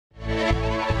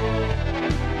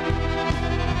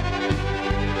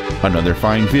Another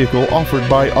fine vehicle offered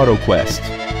by AutoQuest.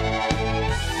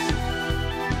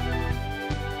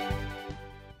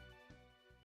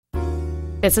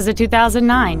 This is a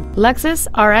 2009 Lexus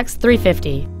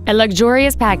RX350, a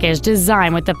luxurious package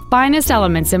designed with the finest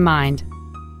elements in mind.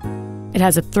 It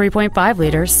has a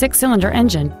 3.5-liter six-cylinder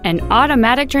engine, an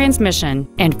automatic transmission,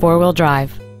 and four-wheel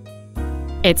drive.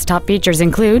 Its top features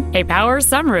include a power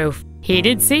sunroof,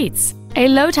 heated seats, a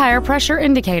low tire pressure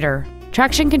indicator,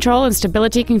 traction control and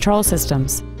stability control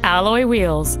systems, alloy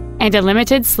wheels, and a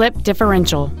limited slip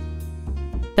differential.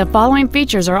 The following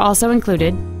features are also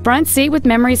included: front seat with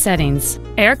memory settings,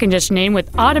 air conditioning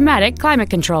with automatic climate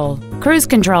control, cruise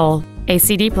control, a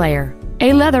CD player,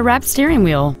 a leather-wrapped steering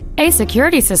wheel, a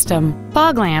security system,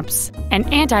 fog lamps, an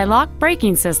anti-lock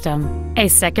braking system, a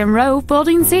second-row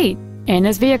folding seat, and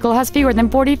this vehicle has fewer than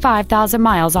 45,000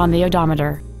 miles on the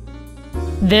odometer.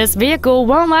 This vehicle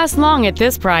won't last long at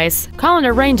this price. Call and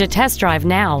arrange a test drive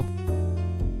now.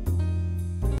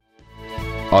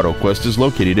 AutoQuest is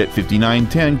located at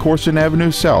 5910 Corson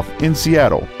Avenue South in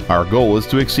Seattle. Our goal is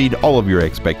to exceed all of your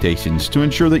expectations to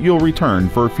ensure that you'll return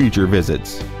for future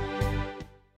visits.